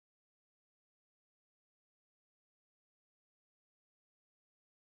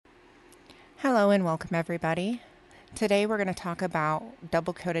Hello and welcome everybody. Today we're going to talk about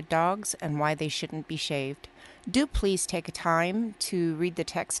double-coated dogs and why they shouldn't be shaved. Do please take a time to read the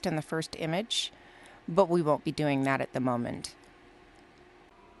text in the first image, but we won't be doing that at the moment.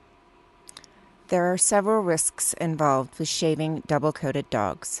 There are several risks involved with shaving double-coated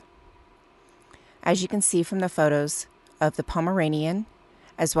dogs. As you can see from the photos of the Pomeranian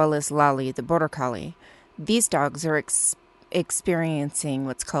as well as Lolly, the Border Collie, these dogs are experiencing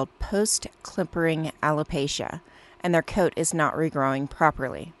what's called post-clippering alopecia, and their coat is not regrowing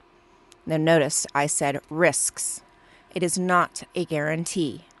properly. Now notice I said risks. It is not a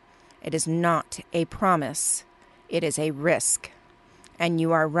guarantee. It is not a promise. It is a risk. And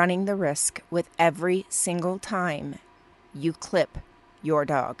you are running the risk with every single time you clip your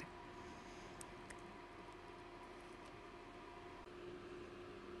dog.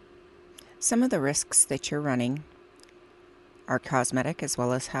 Some of the risks that you're running are cosmetic as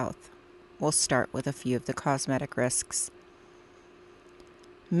well as health. We'll start with a few of the cosmetic risks.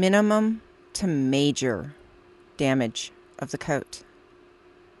 Minimum to major damage of the coat.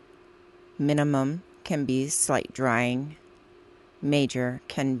 Minimum can be slight drying. Major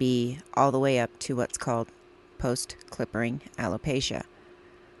can be all the way up to what's called post-clippering alopecia.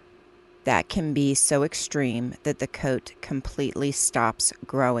 That can be so extreme that the coat completely stops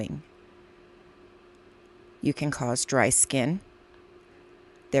growing. You can cause dry skin.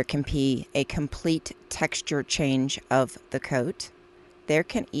 There can be a complete texture change of the coat. There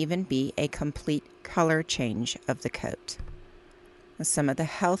can even be a complete color change of the coat. And some of the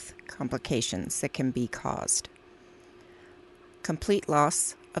health complications that can be caused. Complete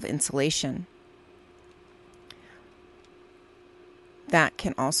loss of insulation. That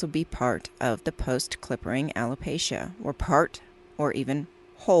can also be part of the post-clippering alopecia, where part or even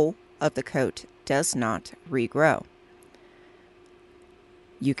whole of the coat does not regrow.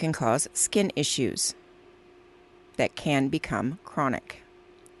 You can cause skin issues that can become chronic.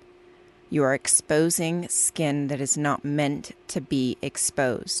 You are exposing skin that is not meant to be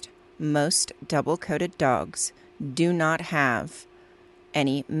exposed. Most double-coated dogs do not have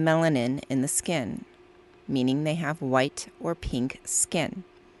any melanin in the skin, meaning they have white or pink skin.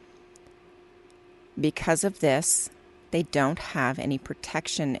 Because of this, they don't have any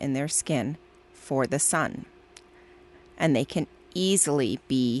protection in their skin for the sun, and they can easily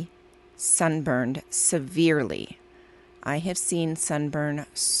be sunburned severely. I have seen sunburn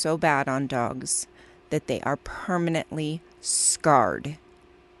so bad on dogs that they are permanently scarred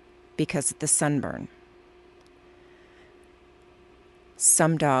because of the sunburn.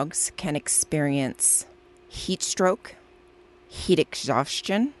 Some dogs can experience heat stroke, heat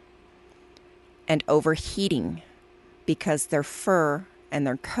exhaustion, and overheating because their fur and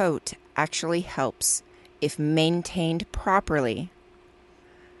their coat actually helps, if maintained properly,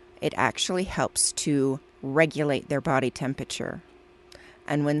 it actually helps to regulate their body temperature.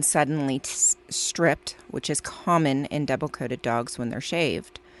 And when suddenly stripped, which is common in double-coated dogs when they're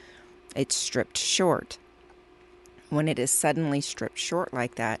shaved, it's stripped short. When it is suddenly stripped short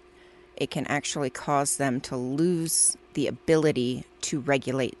like that, it can actually cause them to lose the ability to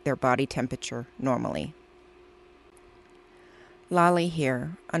regulate their body temperature normally. Lolly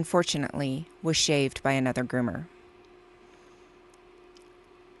here, unfortunately, was shaved by another groomer.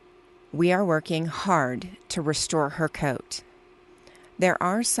 We are working hard to restore her coat. There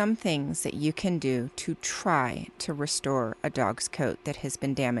are some things that you can do to try to restore a dog's coat that has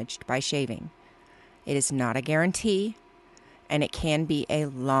been damaged by shaving. It is not a guarantee, and it can be a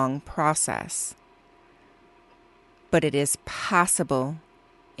long process. But it is possible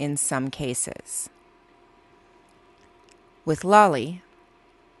in some cases. With Lolly,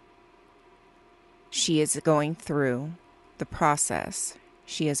 she is going through the process.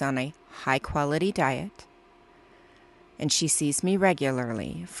 She is on a high-quality diet, and she sees me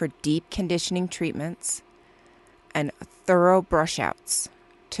regularly for deep conditioning treatments and thorough brush-outs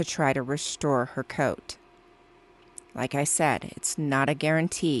to try to restore her coat. Like I said, it's not a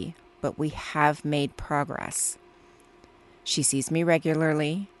guarantee, but we have made progress. She sees me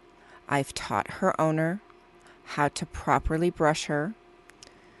regularly. I've taught her owner how to properly brush her.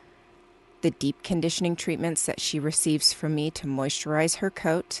 The deep conditioning treatments that she receives from me to moisturize her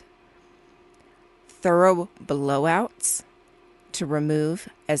coat. Thorough blowouts to remove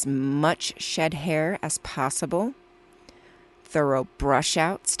as much shed hair as possible. Thorough brush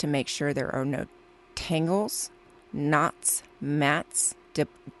outs to make sure there are no tangles, knots, mats,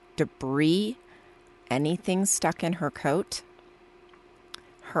 debris, anything stuck in her coat.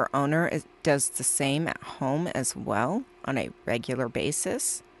 Her owner does the same at home as well on a regular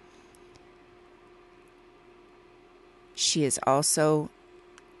basis. She is also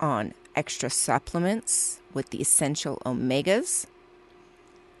on extra supplements with the essential omegas,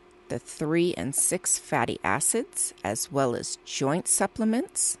 the 3 and 6 fatty acids, as well as joint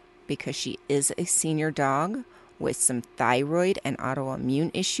supplements, because she is a senior dog with some thyroid and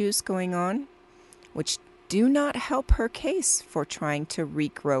autoimmune issues going on, which do not help her case for trying to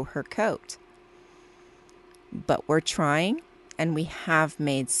regrow her coat. But we're trying, and we have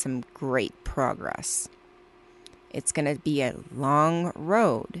made some great progress. It's going to be a long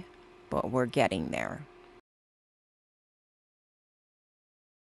road, but we're getting there.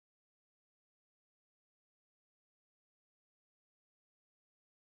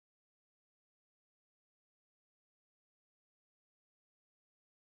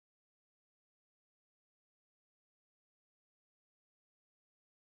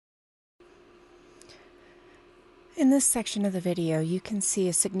 In this section of the video, you can see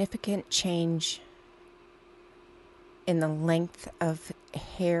a significant change in the length of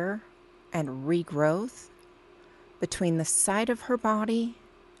hair and regrowth between the side of her body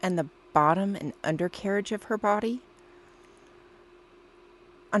and the bottom and undercarriage of her body.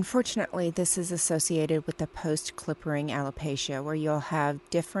 Unfortunately, this is associated with the post-clippering alopecia, where you'll have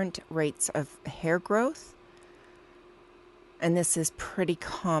different rates of hair growth. And this is pretty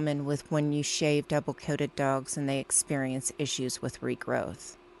common with when you shave double-coated dogs and they experience issues with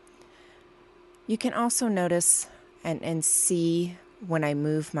regrowth. You can also notice and see when I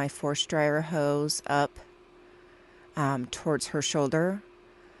move my force dryer hose up towards her shoulder,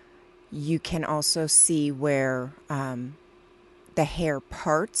 you can also see where the hair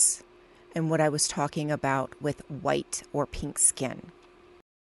parts and what I was talking about with white or pink skin.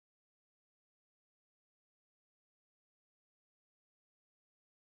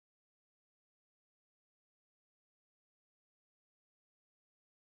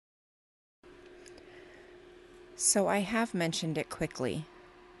 So I have mentioned it quickly,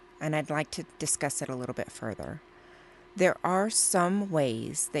 and I'd like to discuss it a little bit further. There are some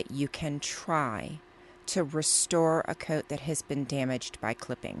ways that you can try to restore a coat that has been damaged by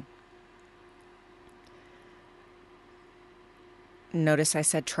clipping. Notice I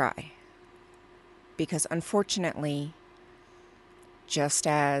said try, because unfortunately, just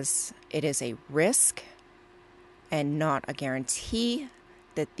as it is a risk and not a guarantee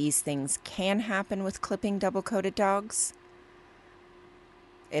that these things can happen with clipping double-coated dogs,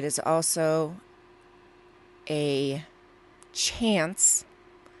 it is also a chance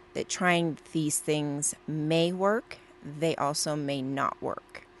that trying these things may work. They also may not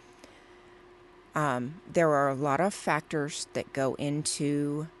work. There are a lot of factors that go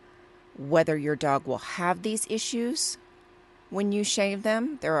into whether your dog will have these issues when you shave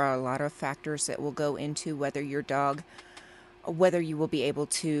them. There are a lot of factors that will go into whether you will be able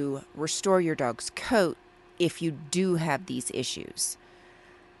to restore your dog's coat if you do have these issues.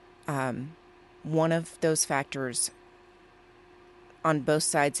 One of those factors on both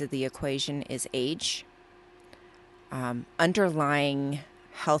sides of the equation is age. Underlying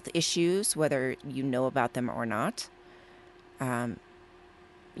health issues, whether you know about them or not.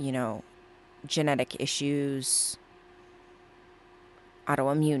 Genetic issues,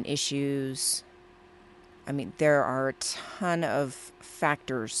 autoimmune issues. I mean, there are a ton of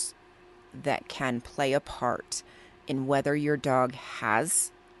factors that can play a part in whether your dog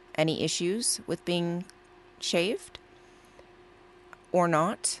has any issues with being shaved or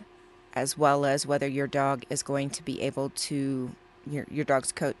not, as well as whether your dog is going to be able to, your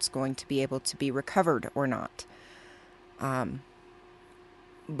dog's coat's going to be able to be recovered or not.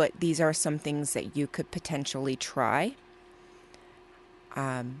 But these are some things that you could potentially try.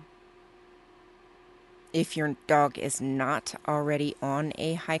 If your dog is not already on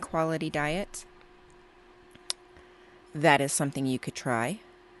a high quality diet, that is something you could try.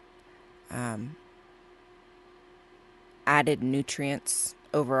 Added nutrients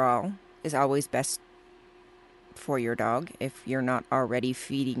overall is always best for your dog if you're not already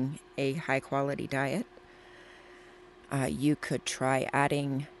feeding a high quality diet. You could try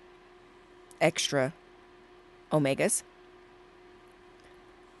adding extra omegas.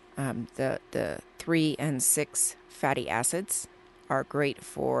 The 3 and 6 fatty acids are great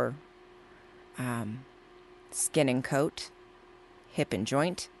for skin and coat, hip and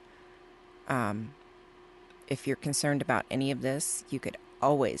joint. If you're concerned about any of this, you could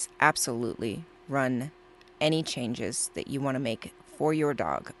always absolutely run any changes that you want to make for your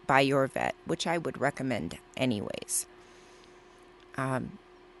dog by your vet, which I would recommend anyways. The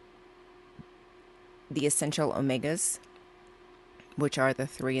essential omegas, which are the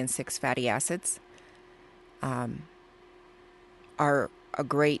 3 and 6 fatty acids, are a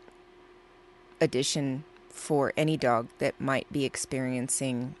great addition for any dog that might be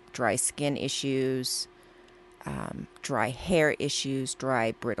experiencing dry skin issues, dry hair issues,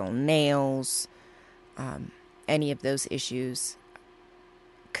 dry brittle nails. Any of those issues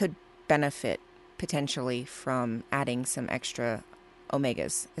could benefit potentially from adding some extra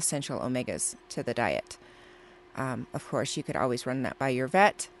omegas, essential omegas, to the diet. Of course, you could always run that by your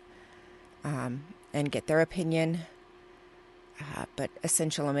vet and get their opinion. But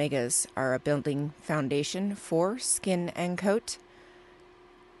essential omegas are a building foundation for skin and coat.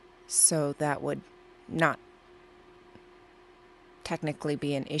 So that would not technically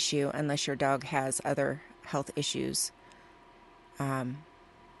be an issue unless your dog has other health issues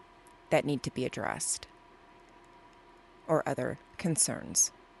that need to be addressed or other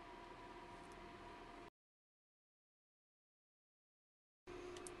concerns.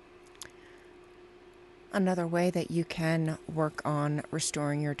 Another way that you can work on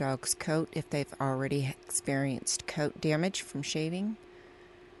restoring your dog's coat if they've already experienced coat damage from shaving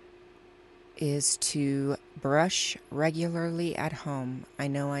is to brush regularly at home. I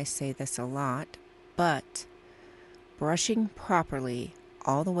know I say this a lot, but brushing properly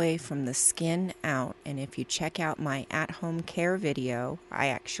all the way from the skin out, and if you check out my at-home care video, I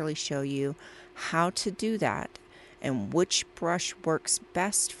actually show you how to do that and which brush works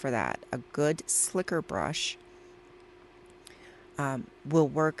best for that. A good slicker brush will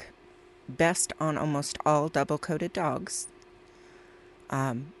work best on almost all double-coated dogs.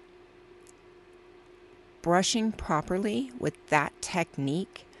 Brushing properly with that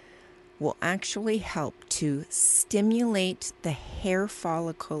technique will actually help to stimulate the hair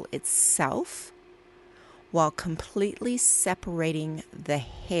follicle itself while completely separating the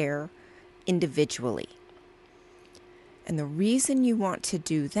hair individually. And the reason you want to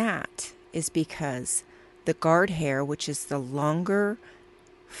do that is because the guard hair, which is the longer,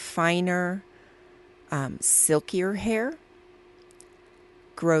 finer, silkier hair,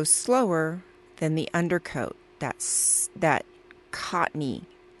 grows slower than the undercoat, that cottony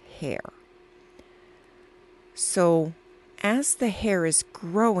hair. So as the hair is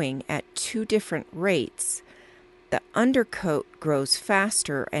growing at two different rates, the undercoat grows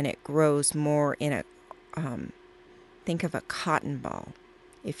faster and it grows more in a think of a cotton ball.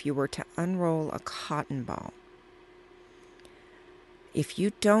 If you were to unroll a cotton ball, if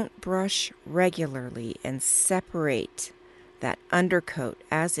you don't brush regularly and separate that undercoat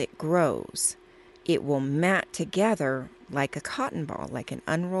as it grows, it will mat together like a cotton ball, like an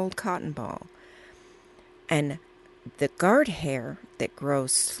unrolled cotton ball. And the guard hair that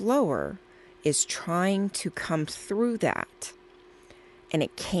grows slower is trying to come through that, and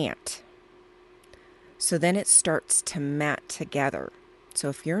it can't. So then it starts to mat together. So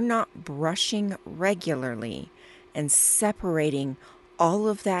if you're not brushing regularly and separating all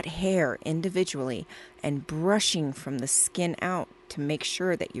of that hair individually and brushing from the skin out to make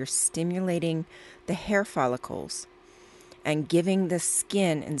sure that you're stimulating the hair follicles and giving the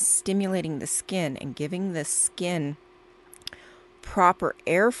skin and stimulating the skin and giving the skin proper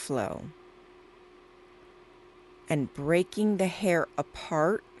airflow and breaking the hair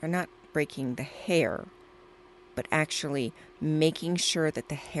apart, or not breaking the hair, but actually making sure that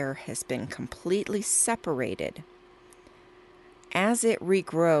the hair has been completely separated. As it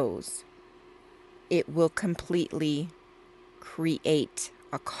regrows, it will completely create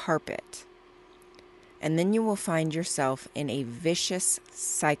a carpet. And then you will find yourself in a vicious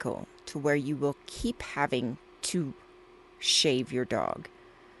cycle to where you will keep having to shave your dog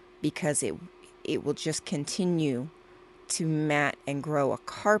because it will just continue to mat and grow a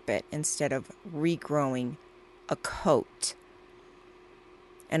carpet instead of regrowing a coat.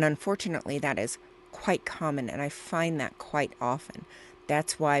 And unfortunately, that is quite common, and I find that quite often.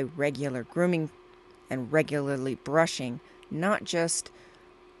 That's why regular grooming and regularly brushing, not just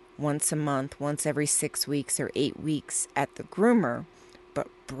once a month, once every 6 weeks or 8 weeks at the groomer, but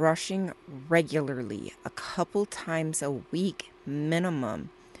brushing regularly a couple times a week minimum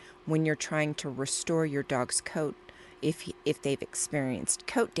when you're trying to restore your dog's coat if they've experienced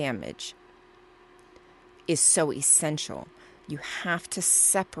coat damage is so essential. You have to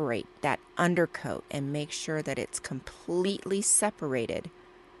separate that undercoat and make sure that it's completely separated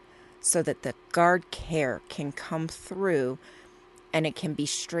so that the guard hair can come through and it can be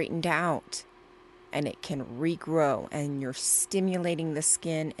straightened out and it can regrow, and you're stimulating the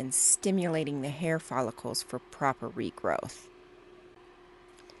skin and stimulating the hair follicles for proper regrowth.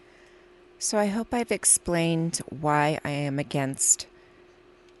 So I hope I've explained why I am against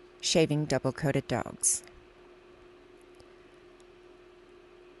shaving double-coated dogs.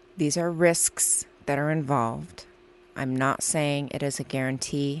 These are risks that are involved. I'm not saying it is a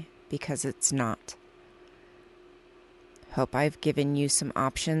guarantee because it's not. Hope I've given you some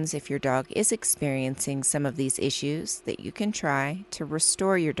options if your dog is experiencing some of these issues that you can try to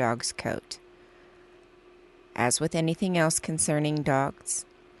restore your dog's coat. As with anything else concerning dogs,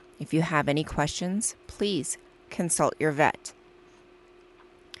 if you have any questions, please consult your vet.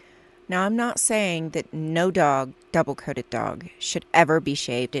 Now, I'm not saying that no dog, double-coated dog, should ever be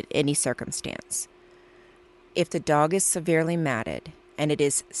shaved in any circumstance. If the dog is severely matted and it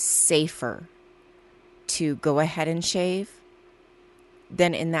is safer to go ahead and shave,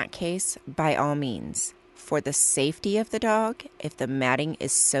 then in that case, by all means, for the safety of the dog, if the matting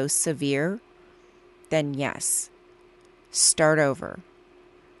is so severe, then yes, start over.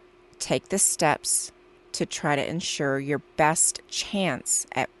 Take the steps to try to ensure your best chance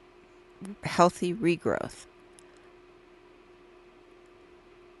at healthy regrowth.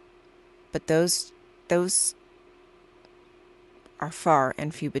 But those are far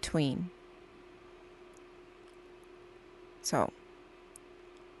and few between. So,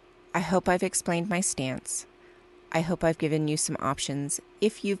 I hope I've explained my stance. I hope I've given you some options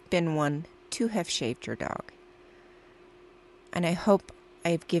if you've been one to have shaved your dog. And I hope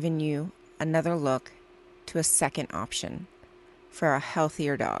I've given you another look to a second option for a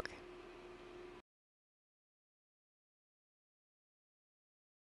healthier dog.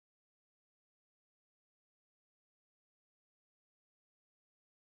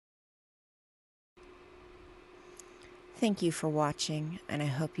 Thank you for watching, and I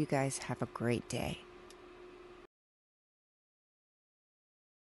hope you guys have a great day.